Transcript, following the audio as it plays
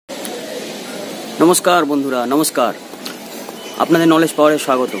नमस्कार बंधुरा नमस्कार আপনাদের নলেজ পাওয়ারে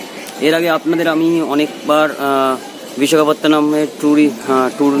স্বাগত। এর আগে আপনাদের আমি অনেকবার বিশাখাপত্তনমের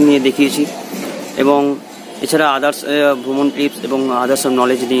ট্যুর নিয়ে দেখিয়েছি এবং এছাড়া আদার্স ভ্রমণ টিপস এবং আদার্স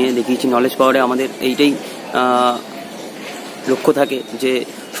নলেজ নিয়ে দেখিয়েছি। নলেজ পাওয়ারে আমাদের এইটাই লক্ষ্য থাকে যে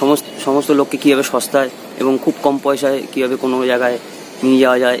সমস্ত লোককে কীভাবে সস্তায় এবং খুব কম পয়সায় কীভাবে কোনো জায়গায় নিয়ে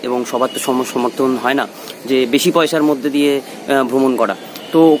যাওয়া যায় এবং সবার তো সমর্থন হয় না যে বেশি পয়সার মধ্যে দিয়ে ভ্রমণ করা।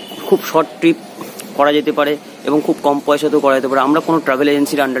 তো খুব শর্ট ট্রিপ করা যেতে পারে এবং খুব কম পয়সাতেও করা যেতে পারে। আমরা কোনো ট্রাভেল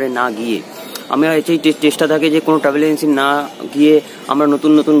এজেন্সির আন্ডারে না গিয়ে, আমরা এটাই চেষ্টা থাকে যে কোনো ট্রাভেল এজেন্সি না গিয়ে আমরা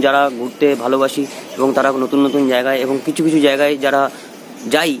নতুন যারা ঘুরতে ভালোবাসি এবং তারা নতুন জায়গায় এবং কিছু জায়গায় যারা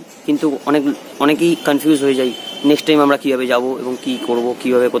যাই কিন্তু অনেকেই কনফিউজ হয়ে যাই নেক্সট টাইম আমরা কীভাবে যাব এবং কী করব,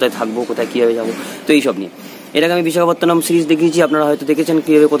 কীভাবে কোথায় থাকবো, কোথায় কীভাবে যাব। তো এইসব নিয়ে এর আগে আমি বিশাখাপত্তনম সিরিজ দেখিয়েছি, আপনারা হয়তো দেখেছেন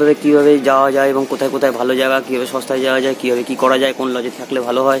কীভাবে কোথায় কীভাবে যাওয়া যায় এবং কোথায় ভালো জায়গা, কীভাবে সস্তায় যাওয়া যায়, কীভাবে কী করা যায়, কোন লজে থাকলে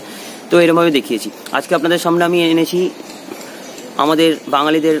ভালো হয়। তো এরকমভাবে দেখিয়েছি। আজকে আপনাদের সামনে আমি এনেছি আমাদের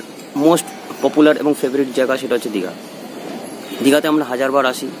বাঙালিদের মোস্ট পপুলার এবং ফেভারিট জায়গা, সেটা হচ্ছে দীঘা। দীঘাতে আমরা হাজারবার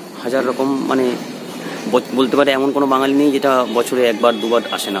আসি, হাজার রকম মানে বলতে পারে এমন কোনো বাঙালি নেই যেটা বছরে একবার দুবার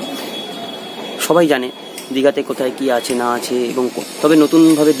আসে না। সবাই জানে দীঘাতে কোথায় কি আছে না আছে এবং তবে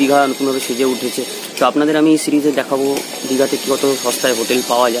নতুনভাবে দীঘা নতুনভাবে সেজে উঠেছে। তো আপনাদের আমি এই সিরিজে দেখাবো দীঘাতে কত সস্তায় হোটেল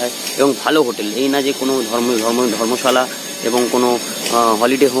পাওয়া যায় এবং ভালো হোটেল, এই না যে কোনো ধর্মশালা এবং কোনো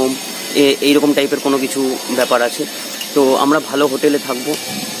হলিডে হোম এইরকম টাইপের কোনো কিছু ব্যাপার আছে। তো আমরা ভালো হোটেলে থাকবো,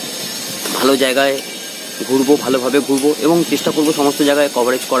 ভালো জায়গায় ঘুরবো, ভালোভাবে ঘুরবো এবং চেষ্টা করবো সমস্ত জায়গায়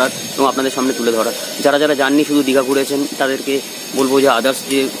কভারেজ করার এবং আপনাদের সামনে তুলে ধরার। যারা যাননি শুধু দীঘা ঘুরেছেন তাদেরকে বলবো যে আদার্স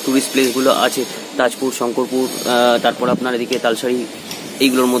যে ট্যুরিস্ট প্লেসগুলো আছে, তাজপুর, শঙ্করপুর, তারপর আপনার এদিকে তালসারি,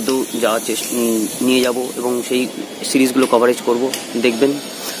 এইগুলোর মধ্যেও যাওয়ার নিয়ে যাব এবং সেই সিরিজগুলো কভারেজ করব, দেখবেন।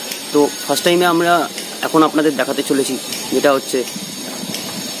 তো ফার্স্ট টাইমে আমরা এখন আপনাদের দেখাতে চলেছি যেটা হচ্ছে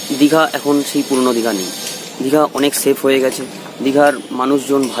দীঘা এখন সেই পুরনো দীঘা নেই। দীঘা অনেক সেফ হয়ে গেছে, দীঘার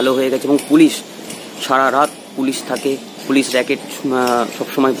মানুষজন ভালো হয়ে গেছে এবং পুলিশ সারা রাত পুলিশ থাকে, পুলিশ র্যাকেট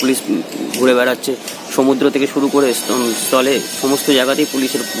সবসময় পুলিশ ঘুরে বেড়াচ্ছে। সমুদ্র থেকে শুরু করে স্থলে সমস্ত জায়গাতেই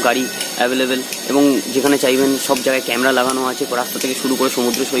পুলিশের গাড়ি অ্যাভেলেবেল এবং যেখানে চাইবেন সব জায়গায় ক্যামেরা লাগানো আছে। রাস্তা থেকে শুরু করে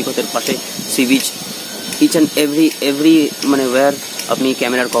সমুদ্র সৈকতের পাশে sea beach, each and every মানে ওয়্যার আপনি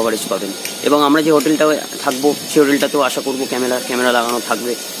ক্যামেরার কভারেজ পাবেন। এবং আমরা যে হোটেলটায় থাকবো সেই হোটেলটাতেও আশা করবো ক্যামেরা লাগানো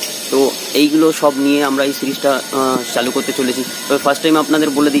থাকবে। তো এইগুলো সব নিয়ে আমরা এই সিরিজটা চালু করতে চলেছি। তবে ফার্স্ট টাইম আপনাদের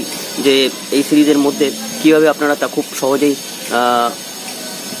বলে দিই যে এই সিরিজের মধ্যে কীভাবে আপনারা তা খুব সহজেই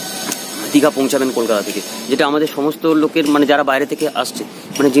দীঘা পৌঁছাবেন কলকাতা থেকে, যেটা আমাদের সমস্ত लोग মানে যারা বাইরে থেকে আসছে,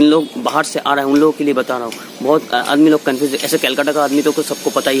 মানে जिन लोग बाहर से आ रहे हैं उन लोगों के लिए बता रहा हूँ। बहुत आदमी लोग कन्फ्यूज है, ऐसे कलकत्ता का आदमी तो सबको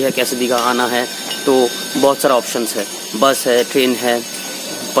पता ही है कैसे दीघा आना है। तो बहुत सारा ऑप्शंस है, बस है, ट्रेन है,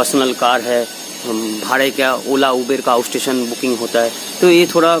 पर्सनल कार है, भाड़े क्या ओला उबेर का आउट स्टेशन बुकिंग होता है। तो ये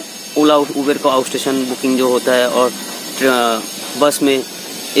थोड़ा ओला उबेर का आउट स्टेशन बुकिंग जो होता है और बस में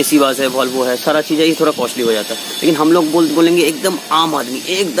एसी बस है, वॉल्वो है, सारा चीज़ ये थोड़ा कॉस्टली हो जाता है। लेकिन हम लोग बोलेंगे एकदम आम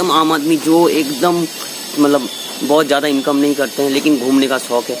आदमी जो एकदम मतलब बहुत ज़्यादा इनकम नहीं करते हैं लेकिन घूमने का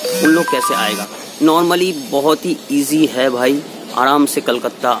शौक़ है, उन लोग कैसे आएगा। नॉर्मली बहुत ही ईजी है भाई, आराम से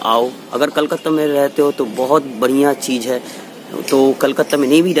कलकत्ता आओ। अगर कलकत्ता में रहते हो तो बहुत बढ़िया चीज़ है, तो कलकत्ता में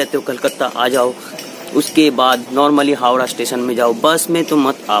नहीं भी रहते हो कलकत्ता आ जाओ। उसके बाद नॉर्मली हावड़ा स्टेशन में जाओ, बस में तो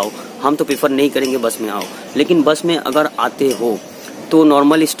मत आओ, हम तो प्रेफर नहीं करेंगे बस में आओ। लेकिन बस में अगर आते हो तो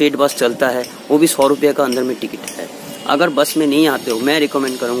नॉर्मली स्टेट बस चलता है, वो भी 100 रुपये का अंदर में टिकट है। अगर बस में नहीं आते हो मैं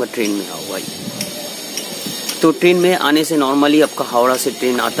रिकमेंड करूँगा ट्रेन में आओ भाई। तो ट्रेन में आने से नॉर्मली आपका हावड़ा से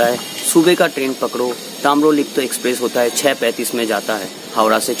ट्रेन आता है, सुबह का ट्रेन पकड़ो, ताम्रलिप्त तो एक्सप्रेस होता है 6:35 में जाता है,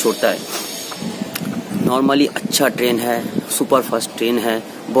 हावड़ा से छोड़ता है। नॉर्मली अच्छा ट्रेन है, सुपर फास्ट ट्रेन है,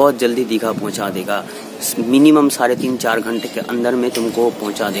 बहुत जल्दी दीघा पहुंचा देगा। मिनिमम 3.5-4 घंटे के अंदर में तुमको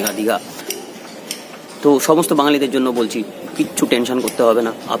पहुंचा देगा दीघा। তো সমস্ত বাঙালিদের জন্য বলছি কিচ্ছু টেনশন করতে হবে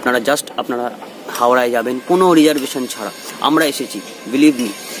না, আপনারা জাস্ট আপনারা হাওড়ায় যাবেন কোনো রিজার্ভেশন ছাড়া। আমরা এসেছি, বিলিভ মি,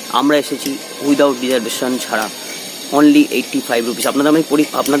 আমরা এসেছি উইদাউট রিজার্ভেশন ছাড়া, অনলি 85 রুপিস।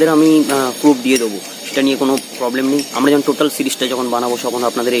 আপনাদের আমি প্রুফ দিয়ে দেবো, সেটা নিয়ে কোনো প্রবলেম নেই। আমরা যখন টোটাল সিরিজটা যখন বানাবো তখন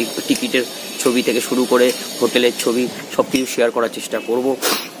আপনাদের এই টিকিটের ছবি থেকে শুরু করে হোটেলের ছবি সব কিছু শেয়ার করার চেষ্টা করব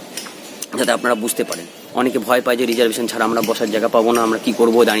যাতে আপনারা বুঝতে পারেন। অনেকে ভয় পায় যে রিজার্ভেশন ছাড়া আমরা বসার জায়গা পাবো না, আমরা কি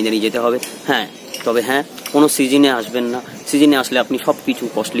করবো, দাঁড়িয়ে যেতে হবে। তবে কোনো সিজনে আসবেন না, সিজনে আসলে আপনি সব কিছু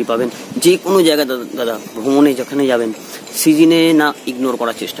কস্টলি পাবেন। যে কোনো জায়গায় দাদা ভ্রমণে যেখানে যাবেন সিজনে না ইগনোর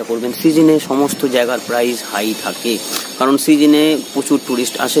করার চেষ্টা করবেন। সিজনে সমস্ত জায়গার প্রাইস হাই থাকে, কারণ সিজনে প্রচুর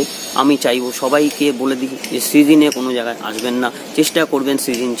ট্যুরিস্ট আসে। আমি চাইবো সবাইকে বলে দিই যে সিজনে কোনো জায়গায় আসবেন না, চেষ্টা করবেন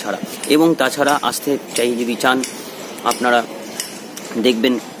সিজন ছাড়া। এবং তাছাড়া আসতে যদি চান আপনারা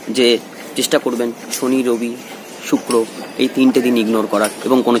দেখবেন যে চেষ্টা করবেন শনি রবি শুক্র এই 3টে দিন ইগনোর করার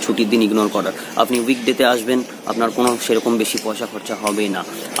এবং কোনো ছুটির দিন ইগনোর করার। আপনি উইকডেতে আসবেন, আপনার কোনো সেরকম বেশি পয়সা খরচা হবে না।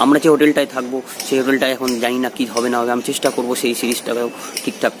 আমরা যে হোটেলটায় থাকবো সেই হোটেলটায় এখন জানি না কী হবে না হবে, আমি চেষ্টা করবো সেই সিরিজটাকেও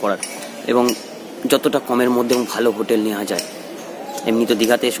ঠিকঠাক করার এবং যতটা কমের মধ্যে ভালো হোটেল নেওয়া যায়। এমনি তো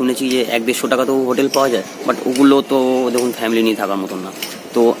দীঘাতে শুনেছি যে 100-150 টাকাতেও হোটেল পাওয়া যায়, বাট ওগুলো তো দেখুন ফ্যামিলি নিয়ে থাকার মতন না।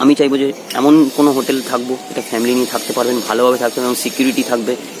 তো আমি চাইবো যে এমন কোনো হোটেল থাকবো এটা ফ্যামিলি নিয়ে থাকতে পারবেন, ভালোভাবে থাকতে পারবেন, সিকিউরিটি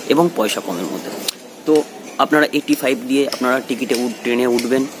থাকবে এবং পয়সা কমের মধ্যে। তো আপনারা 85 দিয়ে আপনারা ট্রেনে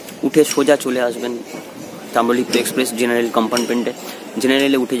উঠবেন, উঠে সোজা চলে আসবেন তাম্রলিপ্ত এক্সপ্রেস জেনারেল কম্পার্টমেন্টে।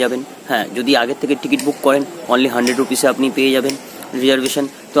 জেনারেলে উঠে যাবেন। হ্যাঁ, যদি আগের থেকে টিকিট বুক করেন অনলি 100 রুপিসে আপনি পেয়ে যাবেন রিজার্ভেশন।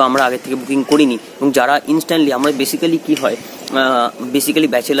 তো আমরা আগের থেকে বুকিং করিনি এবং যারা ইনস্ট্যান্টলি, আমরা বেসিক্যালি কী হয়,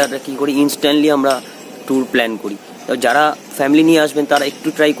 ব্যাচেলাররা কী করি, ইনস্ট্যান্টলি আমরা ট্যুর প্ল্যান করি। তো যারা ফ্যামিলি নিয়ে আসবেন তারা একটু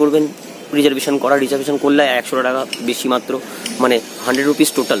ট্রাই করবেন রিজার্ভেশন রিজার্ভেশন করলে 100 টাকা বেশি মাত্র, মানে 100 রুপিস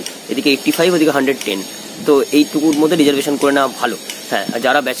টোটাল, এদিকে 85 ওদিকে 110। তো এইটুকুর মধ্যে রিজার্ভেশন করে নেওয়া ভালো। হ্যাঁ,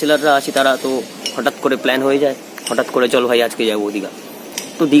 যারা ব্যাচেলাররা আছে তারা তো হঠাৎ করে প্ল্যান হয়ে যায়, হঠাৎ করে চল ভাই আজকে যাবো দীঘা।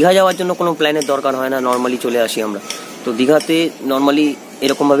 তো দীঘা যাওয়ার জন্য কোনো প্ল্যানের দরকার হয় না, নর্মালি চলে আসি আমরা। তো দীঘাতে নর্মালি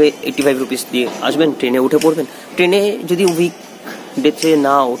এরকমভাবে 85 রুপিস দিয়ে আসবেন, ট্রেনে উঠে পড়বেন। ট্রেনে যদি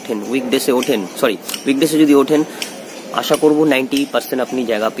উইকডেসে যদি ওঠেন আশা করব 90% আপনি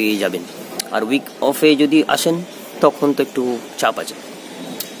জায়গা পেয়ে যাবেন। আর উইক অফে যদি আসেন তখন তো একটু চাপ আছে।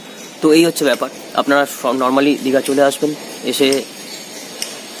 তো এই হচ্ছে ব্যাপার। আপনারা নর্মালি দীঘা চলে আসবেন, এসে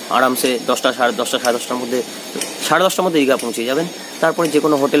আরামসে 10টা, সাড়ে 10টার মধ্যে, 10:30টার মধ্যে দীঘা পৌঁছে যাবেন। তারপরে যে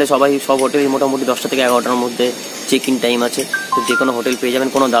কোনো হোটেলে সব হোটেলে মোটামুটি 10টা থেকে 11টার মধ্যে চেক ইন টাইম আছে। তো যে কোনো হোটেল পেয়ে যাবেন,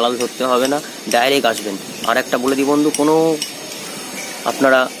 কোনো দালাল ধরতে হবে না, ডাইরেক্ট আসবেন। আর একটা বলে দিই বন্ধু, কোনো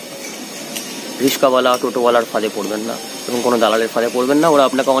আপনারা রিক্সাওয়ালা টোটোওয়ালার ফাঁদে পড়বেন না এবং কোনো দালালের ফাঁদে পড়বেন না। ওরা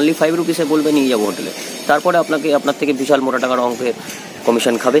আপনাকে অনলি 5 রুপিসে বলবে নিয়ে যাবো হোটেলে, তারপরে আপনার থেকে বিশাল মোটা টাকার অঙ্কের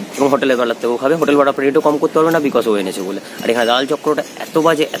কমিশন খাবে এবং হোটেলের বেলার থেকেও খাবে। হোটেল ভাড়া রেটও কম করতে পারবে না, বিকজ ও এনেছে বলে। আর এখানে দালাল চক্রটা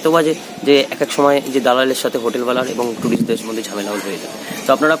এত বাজে যে এক সময় যে দালালের সাথে হোটেলওয়ালার এবং টুরিস্টদের মধ্যে ঝামেলা হয়ে যাবে। তো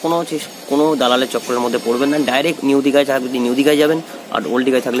আপনারা কোনো দালালের চক্রের মধ্যে পড়বেন না, ডাইরেক্ট নিউ দীঘায় যদি নিউ দীঘায় যাবেন, আর ওল্ড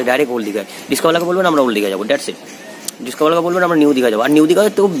দীঘায় থাকলে ডাইরেক্ট ওল্ড দীঘায়। রিক্সাওয়ালাকে বলবেন আমরা ওল্ড দীঘায় যাবো, দ্যাটস ইট। রিক্সাওয়ালাকে বলবেন আমরা নিউ দীঘা যাবো। আর নিউ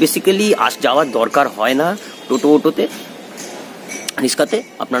দীঘায় তো বেসিক্যালি যাওয়ার দরকার হয় না টোটোতে, রিক্সাতে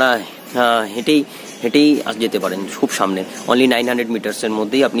আপনারা হেঁটেই যেতে পারেন, খুব সামনে, অনলি 900 মিটার্সের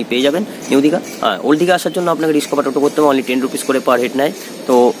মধ্যেই আপনি পেয়ে যাবেন নিউ দীঘা। ওল্ড দীঘা আসার জন্য আপনাকে রিক্সা বা টোটো করতে হবে, অনলি 10 রুপিস করে পার হেড নেয়।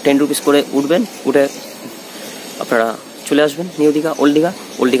 তো 10 রুপিস করে উঠবেন, উঠে আপনারা চলে আসবেন নিউ দীঘা। ওল্ড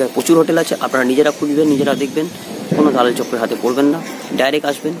দীঘায় প্রচুর হোটেল আছে, আপনারা নিজেরা খুঁজবেন, নিজেরা দেখবেন, কোনো দালাল চক্রের হাতে পড়বেন না, ডাইরেক্ট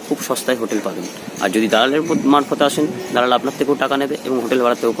আসবেন, খুব সস্তায় হোটেল পাবেন। আর যদি দালালের মারফতে আসেন, দালাল আপনার থেকেও টাকা নেবে এবং হোটেল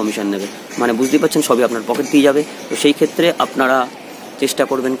ভাড়ার থেকেও কমিশন নেবে, মানে বুঝতেই পারছেন সবই আপনার পকেট দিয়ে যাবে। তো সেই ক্ষেত্রে আপনারা চেষ্টা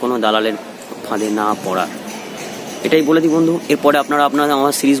করবেন কোনো দালালের ফাঁদে না পড়ার, এটাই বলে দিই বন্ধু। এরপরে আপনারা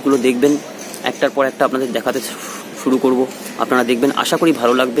আমার সিরিজগুলো দেখবেন, একটার পর একটা আপনাদের দেখাতে শুরু করব, আপনারা দেখবেন, আশা করি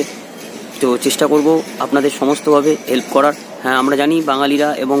ভালো লাগবে। তো চেষ্টা করব আপনাদের সমস্তভাবে হেল্প করার। হ্যাঁ, আমরা জানি বাঙালিরা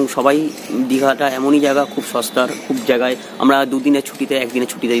এবং সবাই, দীঘাটা এমনই জায়গা, খুব সস্তার খুব জায়গায়, আমরা 2 দিনের ছুটিতে 1 দিনের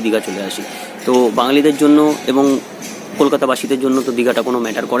ছুটিতেই দীঘা চলে আসি। তো বাঙালিদের জন্য এবং কলকাতাবাসীদের জন্য তো দীঘাটা কোনো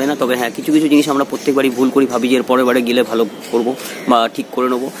ম্যাটার করে না। তবে হ্যাঁ, কিছু জিনিস আমরা প্রত্যেকবারই ভুল করি, ভাবি যে এর পরের বারে গেলে ভালো করবো বা ঠিক করে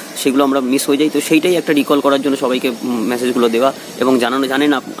নেবো, সেগুলো আমরা মিস হয়ে যাই। তো সেইটাই একটা রিকল করার জন্য সবাইকে মেসেজগুলো দেওয়া এবং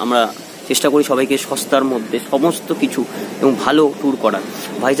জানেন আমরা চেষ্টা করি সবাইকে সস্তার মধ্যে সমস্ত কিছু এবং ভালো ট্যুর করার।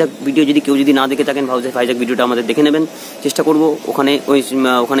 ভাইজাগ ভিডিও যদি কেউ না দেখে থাকেন, ভাইজাগ ভিডিওটা আমাদের দেখে নেবেন। চেষ্টা করব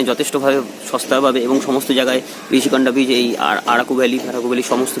ওখানে যথেষ্টভাবে সস্তাভাবে এবং সমস্ত জায়গায় ঋষিকন্ডা বীচ, এই আরাকু ভ্যালি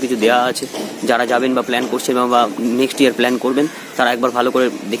সমস্ত কিছু দেওয়া আছে। যারা যাবেন বা প্ল্যান করছেন বা নেক্সট ইয়ার প্ল্যান করবেন, তারা একবার ভালো করে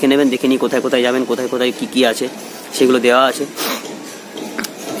দেখে নেবেন, দেখে নিয়ে কোথায় কোথায় যাবেন, কোথায় কোথায় কী আছে সেগুলো দেওয়া আছে।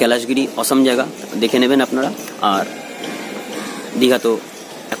 কৈলাসগিরি অসম জায়গা, দেখে নেবেন আপনারা। আর দীঘা তো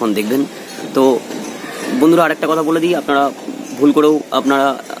এখন দেখবেন। তো বন্ধুরা, আরেকটা কথা বলে দিই, আপনারা ভুল করেও আপনারা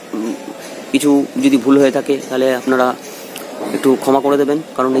কিছু যদি ভুল হয়ে থাকে তাহলে আপনারা একটু ক্ষমা করে দেবেন,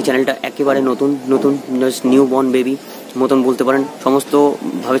 কারণ এই চ্যানেলটা একেবারে নতুন নিউ বর্ন বেবি মতন বলতে পারেন।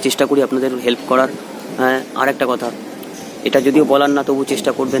 সমস্তভাবে চেষ্টা করি আপনাদের হেল্প করার। হ্যাঁ, আরেকটা কথা, এটা যদিও বলার না, তবু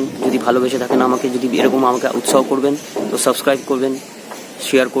চেষ্টা করবেন, যদি ভালোবেসে থাকেন আমাকে, যদি এরকম আমাকে উৎসাহ করবেন, তো সাবস্ক্রাইব করবেন,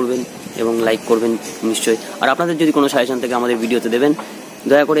 শেয়ার করবেন এবং লাইক করবেন নিশ্চয়ই। আর আপনাদের যদি কোনো সাজেশন থেকে আমাদের ভিডিওতে দেবেন,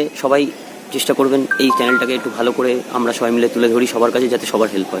 দয়া করে সবাই চেষ্টা করবেন এই চ্যানেলটাকে একটু ভালো করে আমরা সবাই মিলে তুলে ধরি সবার কাছে, যাতে সবার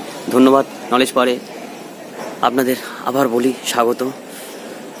হেল্প হয়। ধন্যবাদ। নলেজ পারে আপনাদের আবার বলি স্বাগত,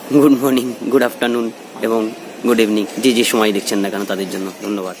 গুড মর্নিং, গুড আফটারনুন এবং গুড ইভিনিং, যে সময় দেখছেন না কেন তাদের জন্য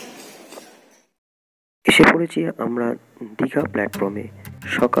ধন্যবাদ। এসে পড়েছি আমরা দীঘা প্ল্যাটফর্মে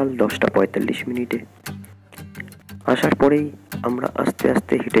সকাল 10:45। আসার পরেই আমরা আস্তে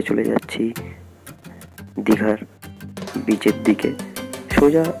আস্তে হেঁটে চলে যাচ্ছি দীঘার বিচের দিকে।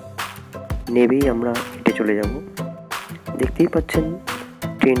 সোজা নেবেই আমরা হেঁটে চলে যাব। দেখতেই পাচ্ছেন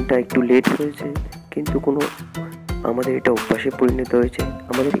ট্রেনটা একটু লেট হয়েছে, কিন্তু আমাদের এটা অভ্যাসে পরিণত হয়েছে।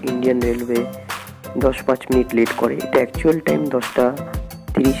 আমাদের ইন্ডিয়ান রেলওয়ে 10-5 মিনিট লেট করে। এটা অ্যাকচুয়াল টাইম 10টা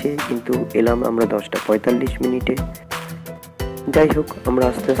 30-এ, কিন্তু এলাম আমরা 10টা 45 মিনিটে। যাই হোক, আমরা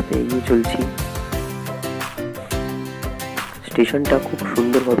আস্তে আস্তে এগিয়ে চলছি। স্টেশনটা খুব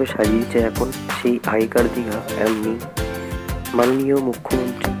সুন্দরভাবে সাজিয়েছে এখন সেই আগেকার দীঘা এমনি। মাননীয়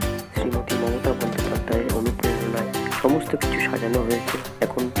মুখ্যমন্ত্রী শ্রীমতী মমতা বন্দ্যোপাধ্যায়ের অনুপ্রেরণায় সমস্ত কিছু সাজানো হয়েছে।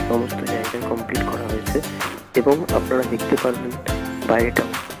 এখন সমস্ত জায়গায় কমপ্লিট করা হয়েছে এবং আপনারা দেখতে পারবেন বাইরেটাও।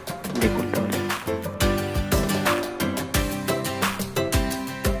 দেখুন তাহলে।